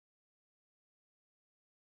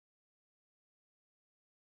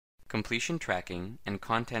Completion tracking and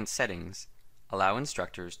content settings allow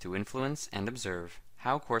instructors to influence and observe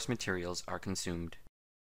how course materials are consumed.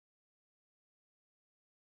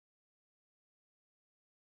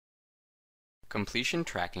 Completion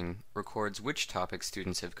tracking records which topics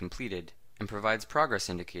students have completed and provides progress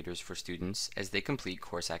indicators for students as they complete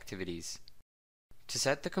course activities. To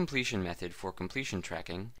set the completion method for completion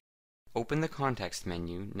tracking, open the Context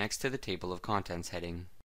menu next to the Table of Contents heading.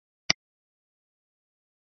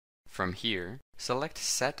 From here, select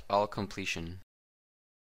Set All Completion.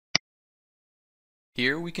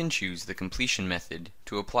 Here we can choose the completion method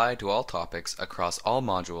to apply to all topics across all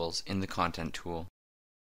modules in the Content tool.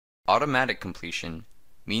 Automatic completion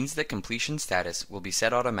means that completion status will be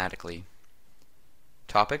set automatically.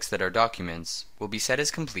 Topics that are documents will be set as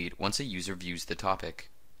complete once a user views the topic.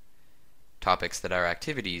 Topics that are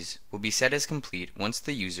activities will be set as complete once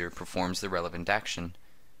the user performs the relevant action.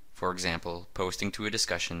 For example, posting to a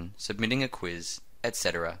discussion, submitting a quiz,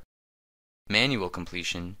 etc. Manual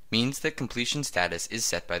completion means that completion status is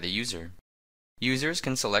set by the user. Users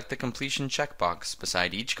can select the completion checkbox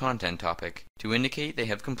beside each content topic to indicate they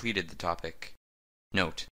have completed the topic.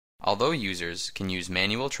 Note: although users can use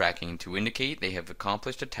manual tracking to indicate they have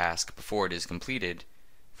accomplished a task before it is completed,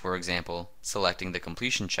 for example, selecting the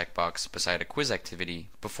completion checkbox beside a quiz activity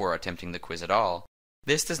before attempting the quiz at all,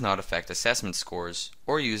 this does not affect assessment scores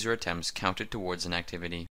or user attempts counted towards an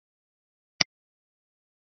activity.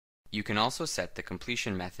 You can also set the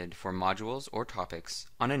completion method for modules or topics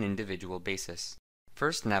on an individual basis.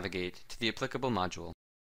 First, navigate to the applicable module.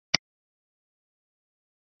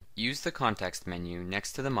 Use the Context menu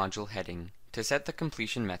next to the module heading to set the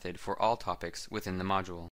completion method for all topics within the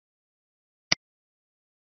module.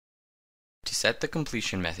 To set the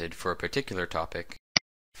completion method for a particular topic,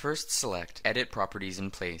 first select Edit Properties in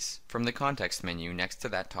Place from the Context menu next to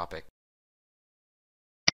that topic.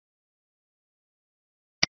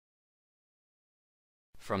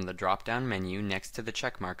 From the drop-down menu next to the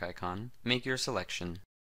checkmark icon, make your selection.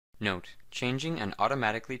 Note: changing an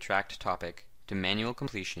automatically tracked topic to manual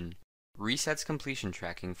completion resets completion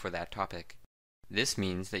tracking for that topic. This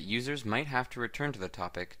means that users might have to return to the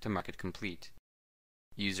topic to mark it complete.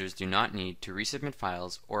 Users do not need to resubmit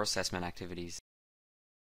files or assessment activities.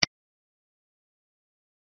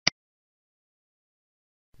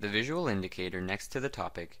 The visual indicator next to the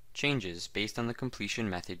topic changes based on the completion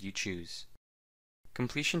method you choose.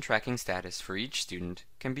 Completion tracking status for each student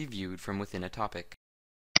can be viewed from within a topic.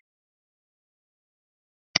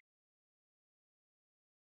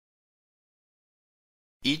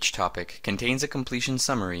 Each topic contains a completion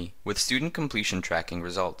summary with student completion tracking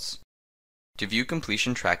results. To view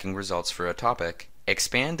completion tracking results for a topic,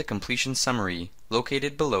 expand the completion summary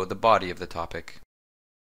located below the body of the topic.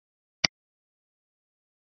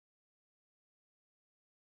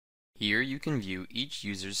 Here you can view each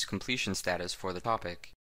user's completion status for the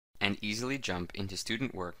topic, and easily jump into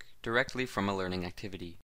student work directly from a learning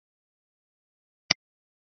activity.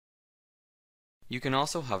 You can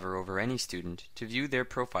also hover over any student to view their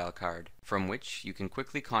profile card, from which you can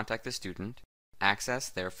quickly contact the student, access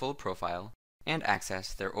their full profile, and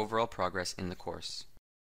access their overall progress in the course.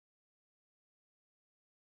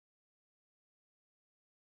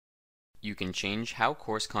 You can change how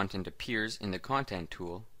course content appears in the Content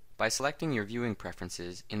tool by selecting your viewing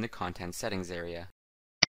preferences in the Content Settings area.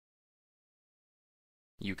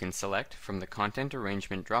 You can select from the Content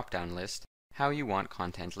Arrangement drop-down list how you want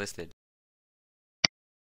content listed.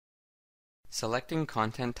 Selecting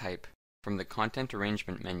Content Type from the Content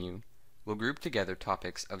Arrangement menu will group together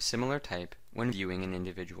topics of similar type when viewing an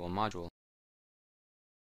individual module.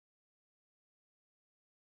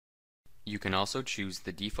 You can also choose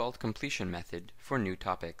the default completion method for new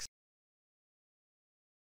topics.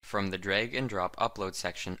 From the Drag and Drop Upload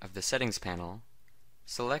section of the Settings panel,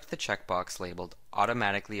 select the checkbox labeled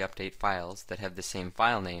Automatically Update Files that have the same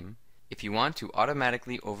file name if you want to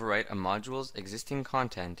automatically overwrite a module's existing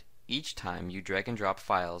content each time you drag and drop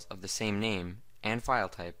files of the same name and file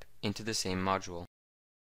type into the same module.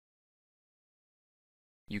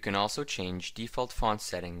 You can also change default font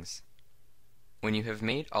settings. When you have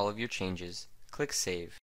made all of your changes, click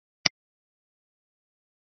Save.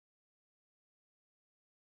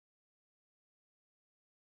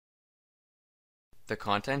 The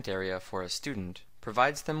content area for a student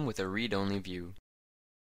provides them with a read-only view.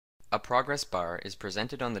 A progress bar is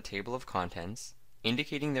presented on the table of contents,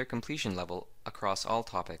 indicating their completion level across all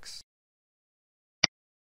topics.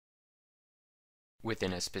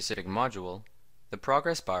 Within a specific module, the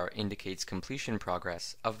progress bar indicates completion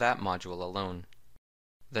progress of that module alone.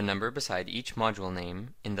 The number beside each module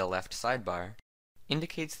name in the left sidebar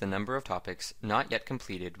indicates the number of topics not yet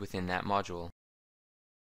completed within that module.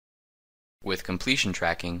 With completion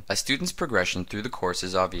tracking, a student's progression through the course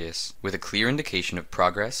is obvious, with a clear indication of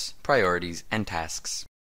progress, priorities, and tasks.